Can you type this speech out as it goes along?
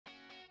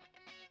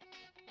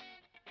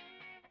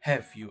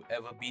Have you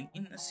ever been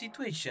in a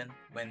situation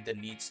when there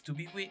needs to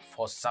be wait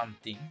for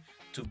something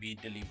to be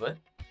delivered?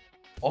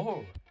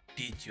 Or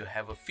did you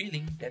have a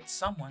feeling that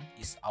someone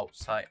is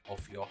outside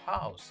of your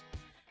house?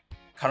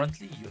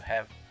 Currently you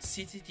have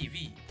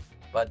CCTV,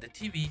 but the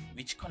TV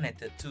which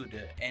connected to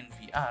the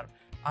NVR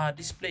are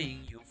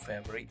displaying your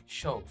favorite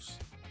shows.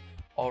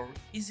 Or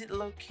is it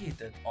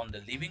located on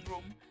the living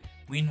room,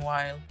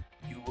 meanwhile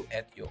you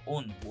at your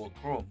own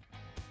workroom?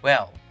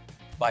 Well,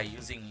 by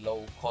using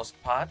low-cost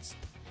parts,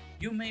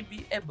 you may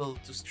be able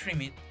to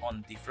stream it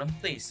on different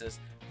places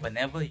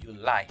whenever you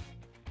like.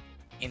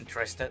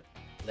 Interested?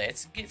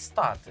 Let's get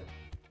started.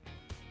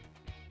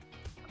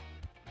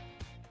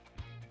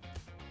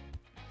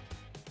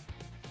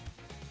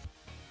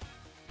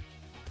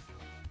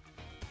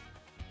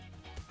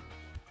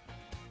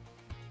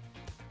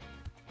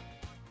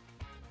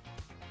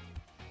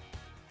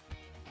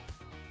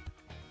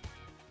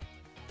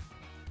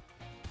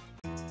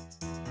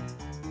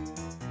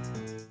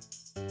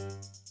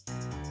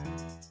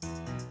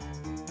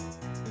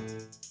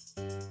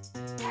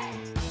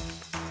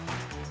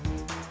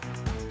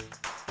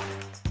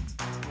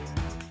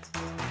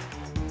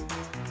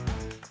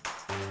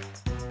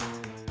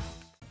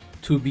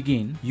 To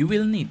begin, you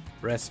will need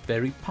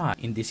Raspberry Pi.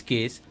 In this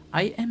case,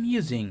 I am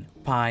using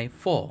Pi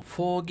 4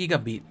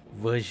 4GB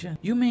version.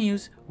 You may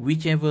use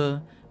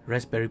whichever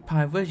Raspberry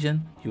Pi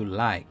version you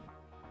like.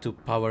 To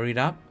power it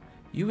up,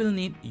 you will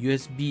need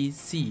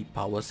USB-C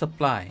power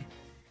supply.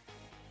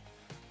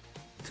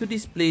 To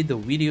display the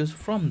videos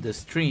from the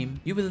stream,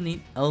 you will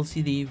need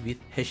LCD with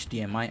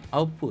HDMI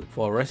output.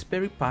 For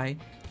Raspberry Pi,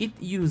 it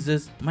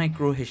uses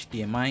micro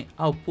HDMI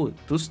output.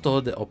 To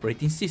store the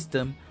operating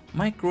system,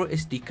 micro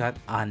SD card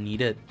are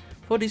needed.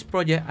 For this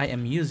project, I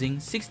am using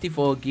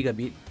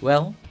 64GB.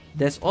 Well,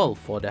 that's all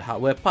for the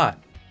hardware part.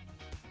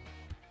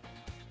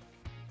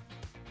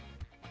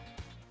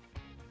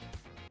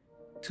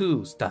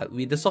 To start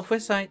with the software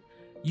side,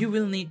 you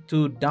will need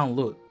to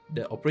download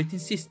the operating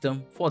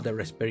system for the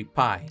Raspberry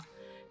Pi.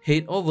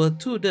 Head over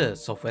to the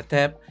software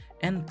tab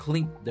and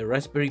click the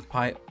Raspberry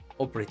Pi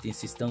operating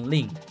system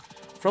link.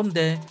 From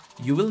there,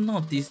 you will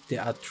notice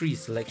there are three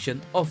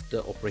selections of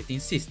the operating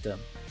system.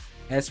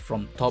 As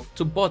from top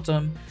to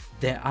bottom,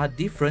 there are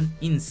different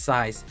in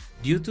size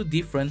due to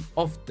different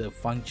of the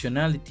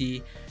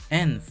functionality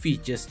and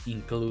features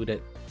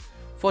included.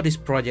 For this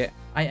project,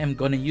 I am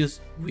gonna use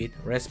with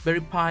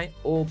Raspberry Pi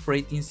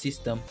operating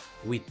system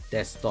with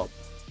desktop.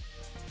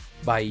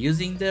 By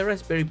using the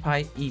Raspberry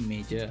Pi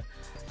imager,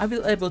 I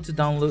will able to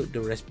download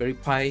the Raspberry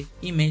Pi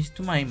image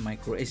to my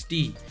micro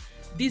SD.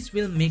 This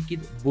will make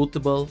it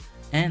bootable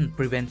and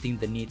preventing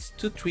the needs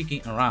to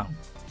tweaking around.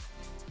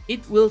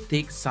 It will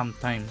take some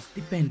time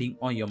depending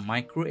on your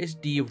micro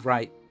SD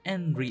write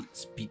and read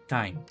speed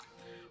time.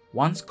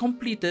 Once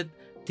completed,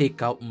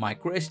 take out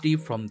micro SD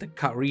from the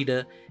card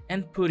reader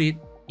and put it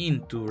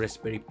into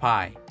Raspberry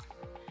Pi.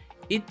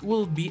 It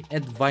will be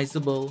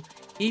advisable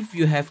if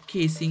you have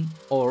casing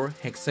or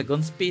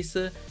Hexagon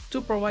Spacer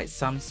to provide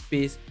some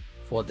space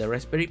for the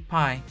Raspberry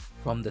Pi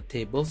from the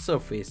table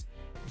surface.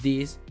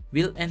 This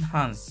will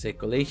enhance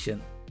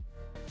circulation.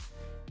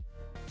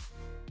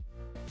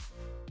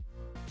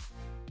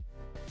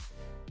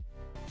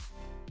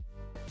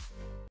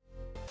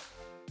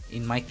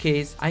 In my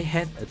case, I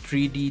had a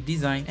 3D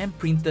design and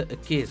printed a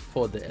case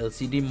for the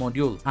LCD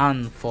module.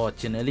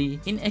 Unfortunately,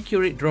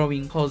 inaccurate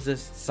drawing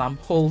causes some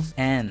holes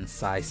and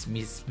size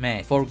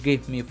mismatch.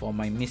 Forgive me for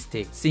my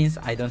mistake. Since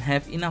I don't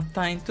have enough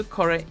time to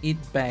correct it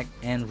back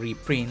and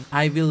reprint,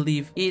 I will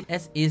leave it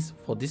as is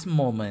for this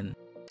moment.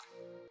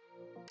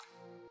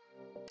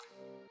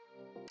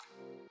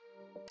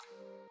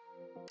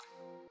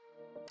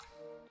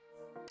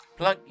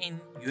 Plug in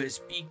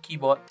USB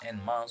keyboard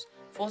and mouse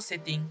for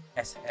setting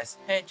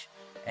SSH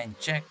and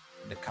check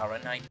the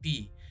current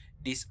IP.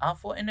 These are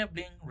for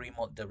enabling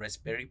remote the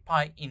Raspberry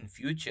Pi in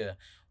future.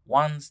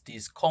 Once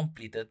this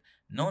completed,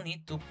 no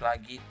need to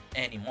plug it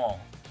anymore.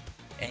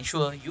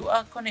 Ensure you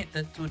are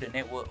connected to the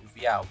network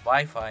via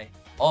Wi-Fi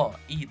or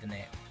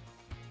Ethernet.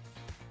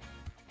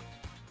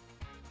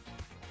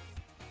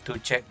 To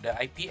check the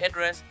IP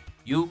address,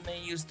 you may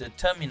use the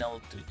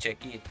terminal to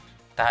check it.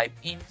 Type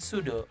in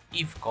sudo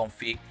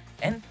ifconfig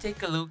and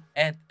take a look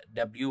at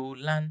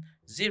WLAN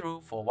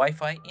 0 for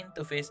Wi-Fi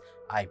interface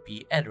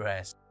IP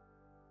address.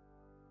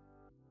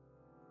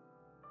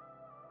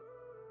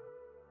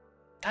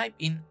 Type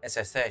in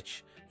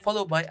SSH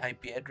followed by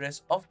IP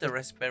address of the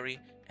Raspberry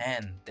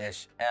and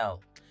 -L.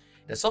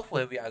 The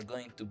software we are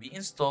going to be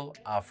installed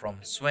are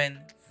from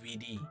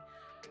SwenVD,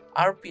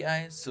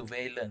 RPI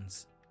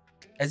Surveillance.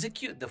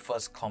 Execute the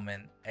first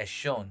command as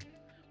shown.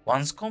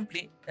 Once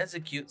complete,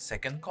 execute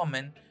second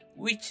command,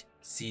 which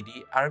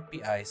cd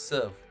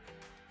rpisurv.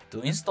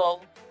 To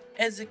install,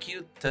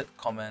 execute third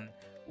command,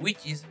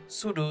 which is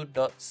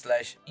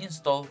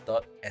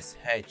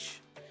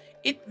sudo./install.sh.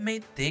 It may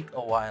take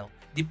a while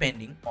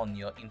depending on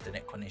your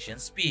internet connection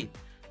speed,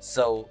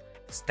 so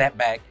step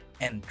back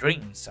and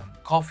drink some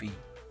coffee.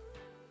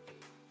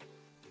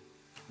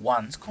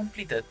 Once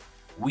completed,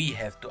 we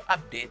have to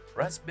update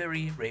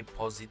Raspberry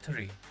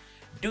repository.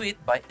 Do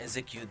it by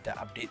execute the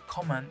update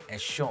command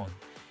as shown.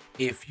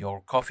 If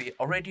your coffee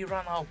already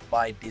ran out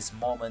by this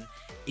moment,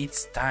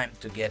 it's time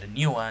to get a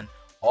new one,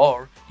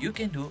 or you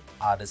can do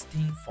other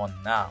things for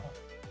now.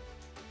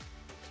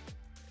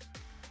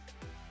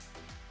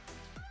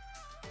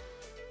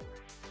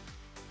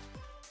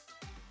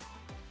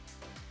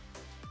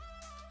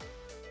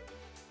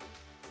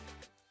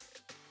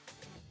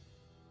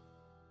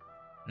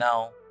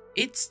 Now,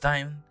 it's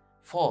time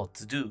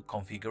to do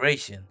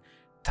configuration.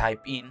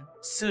 Type in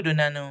sudo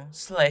nano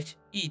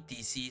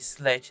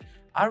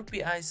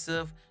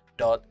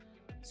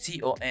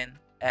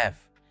 /etc/rpisurv.conf.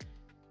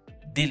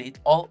 Delete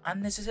all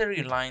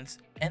unnecessary lines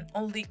and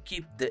only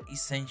keep the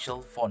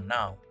essential for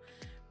now.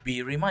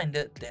 Be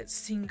reminded that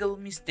single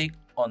mistake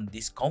on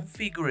this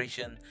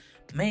configuration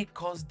may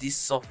cause this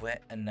software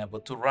unable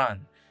to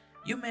run.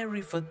 You may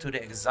refer to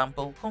the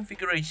example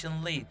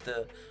configuration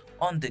later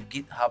on the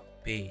GitHub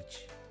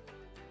page.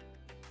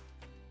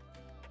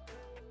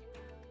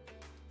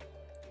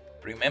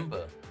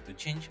 Remember to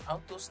change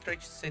auto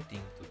stretch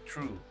setting to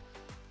true.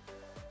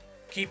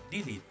 Keep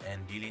delete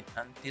and delete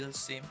until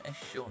same as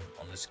shown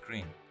on the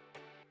screen.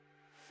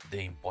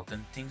 The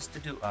important things to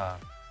do are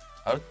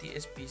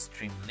RTSP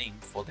stream link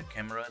for the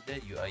camera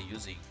that you are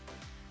using.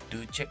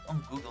 Do check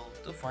on Google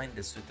to find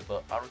the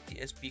suitable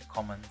RTSP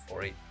command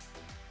for it.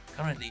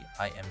 Currently,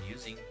 I am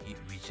using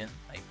HikVision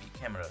IP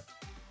camera.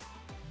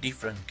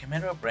 Different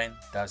camera brand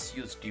does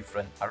use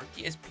different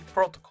RTSP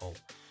protocol.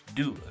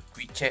 Do a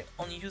quick check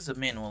on user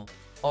manual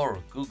or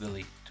Google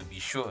it to be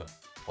sure.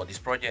 For this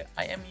project,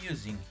 I am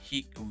using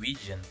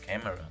HikVision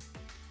camera.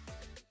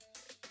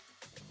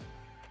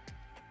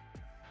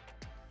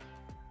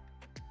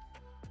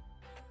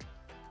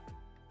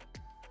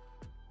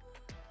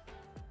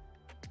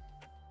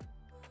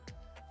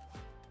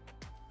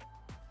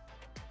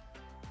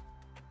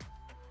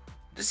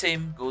 The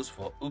same goes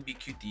for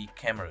Ubiquiti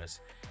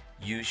cameras.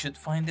 You should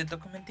find the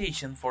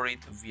documentation for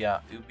it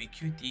via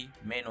Ubiquiti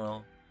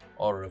manual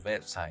or a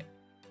website.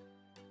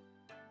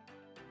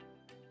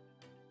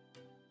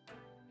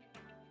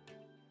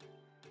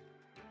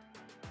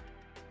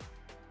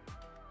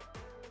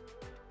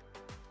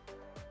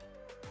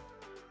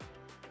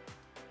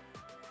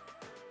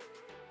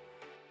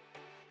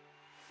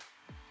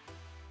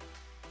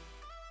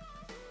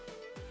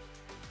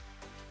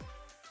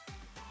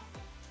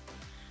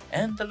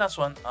 And the last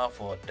one are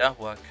for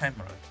Dahua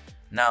camera.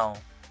 Now,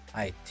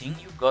 I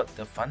think you got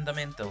the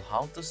fundamental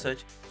how to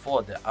search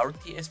for the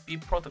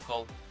RTSP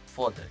protocol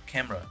for the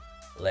camera.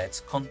 Let's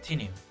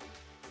continue.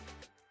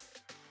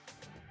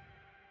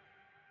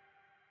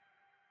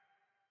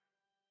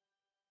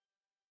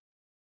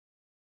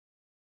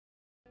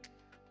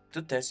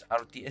 To test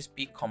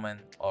RTSP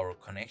command or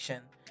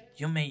connection,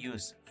 you may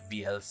use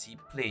VLC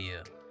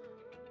player.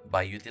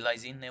 By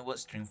utilizing network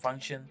string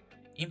function,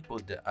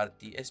 input the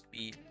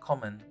RTSP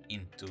command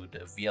into the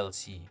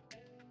VLC.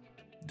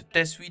 The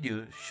test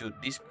video should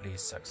display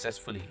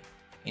successfully.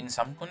 In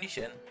some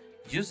condition,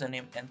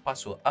 username and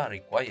password are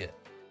required.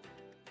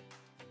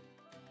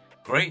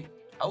 Great!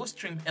 Our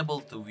stream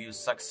able to view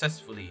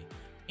successfully.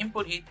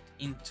 Input it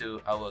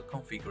into our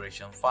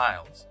configuration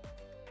files.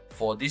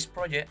 For this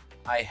project,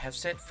 I have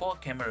set 4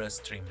 camera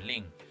stream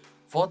link.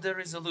 For the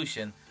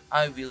resolution,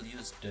 I will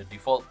use the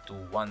default to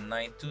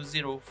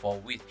 1920 for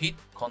width. Hit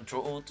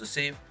Ctrl O to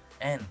save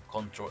and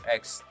Ctrl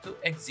X to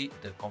exit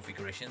the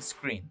configuration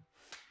screen.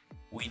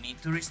 We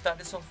need to restart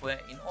the software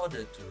in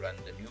order to run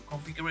the new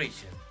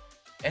configuration.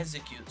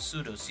 Execute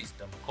sudo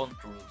system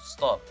control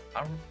stop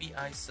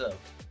rpisurv.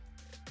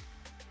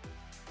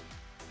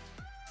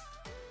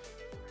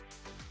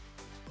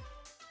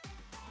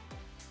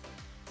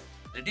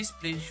 The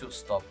display should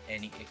stop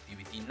any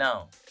activity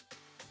now.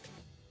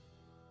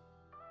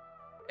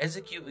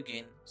 Execute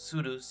again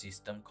sudo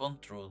system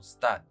control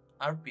start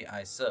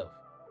rpisurv.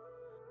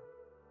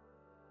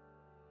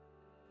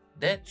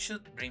 That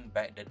should bring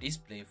back the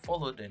display.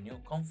 Follow the new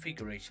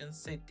configuration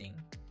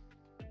setting.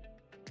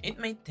 It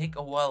may take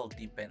a while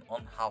depend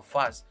on how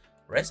fast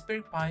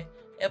Raspberry Pi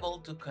able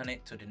to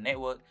connect to the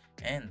network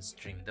and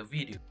stream the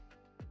video.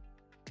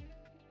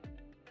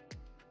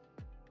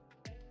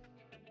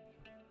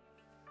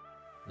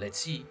 Let's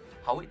see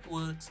how it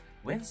works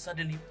when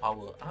suddenly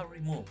power are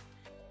removed.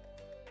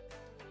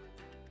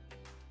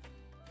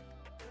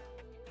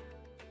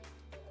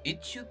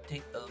 It should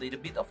take a little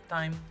bit of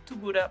time to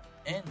boot up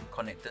and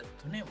connect it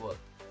to network.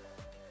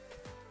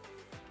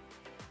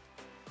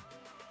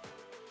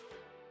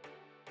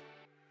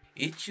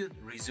 It should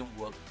resume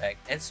work back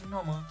as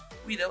normal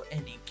without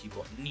any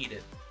keyboard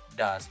needed.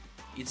 Thus,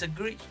 it's a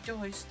great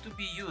choice to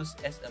be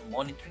used as a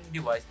monitoring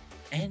device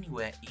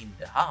anywhere in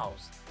the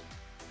house.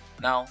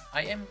 Now,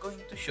 I am going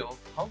to show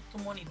how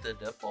to monitor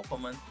the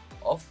performance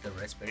of the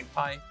Raspberry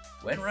Pi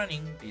when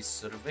running this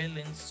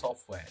surveillance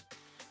software.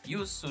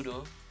 Use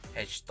sudo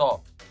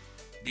htop.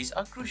 These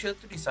are crucial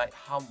to decide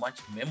how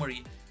much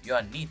memory you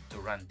need to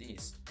run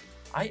this.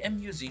 I am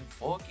using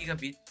 4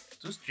 GB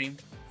to stream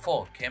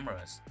 4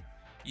 cameras.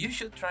 You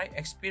should try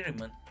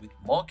experiment with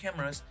more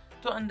cameras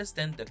to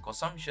understand the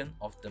consumption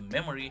of the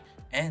memory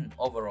and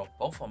overall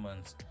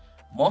performance.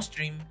 More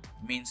stream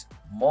means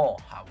more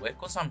hardware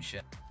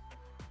consumption.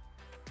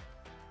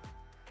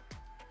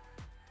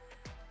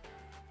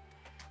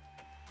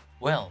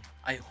 Well,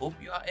 I hope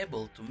you are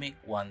able to make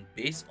one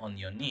based on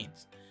your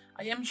needs.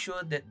 I am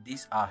sure that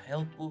these are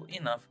helpful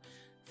enough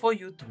for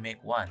you to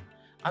make one.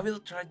 I will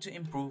try to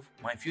improve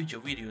my future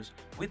videos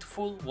with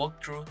full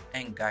walkthrough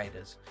and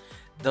guidance.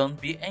 Don't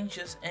be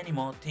anxious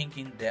anymore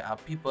thinking there are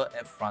people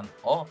at front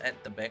or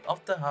at the back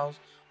of the house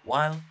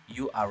while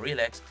you are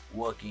relaxed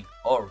working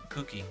or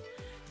cooking.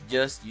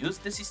 Just use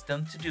the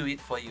system to do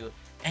it for you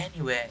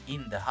anywhere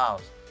in the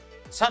house.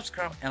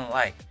 Subscribe and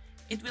like.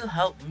 It will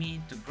help me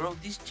to grow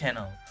this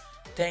channel.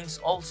 Thanks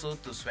also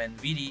to Sven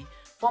Vidi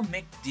for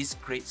making this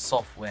great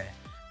software.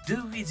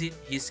 Do visit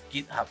his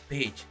GitHub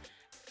page.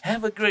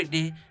 Have a great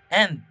day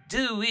and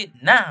do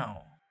it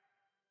now!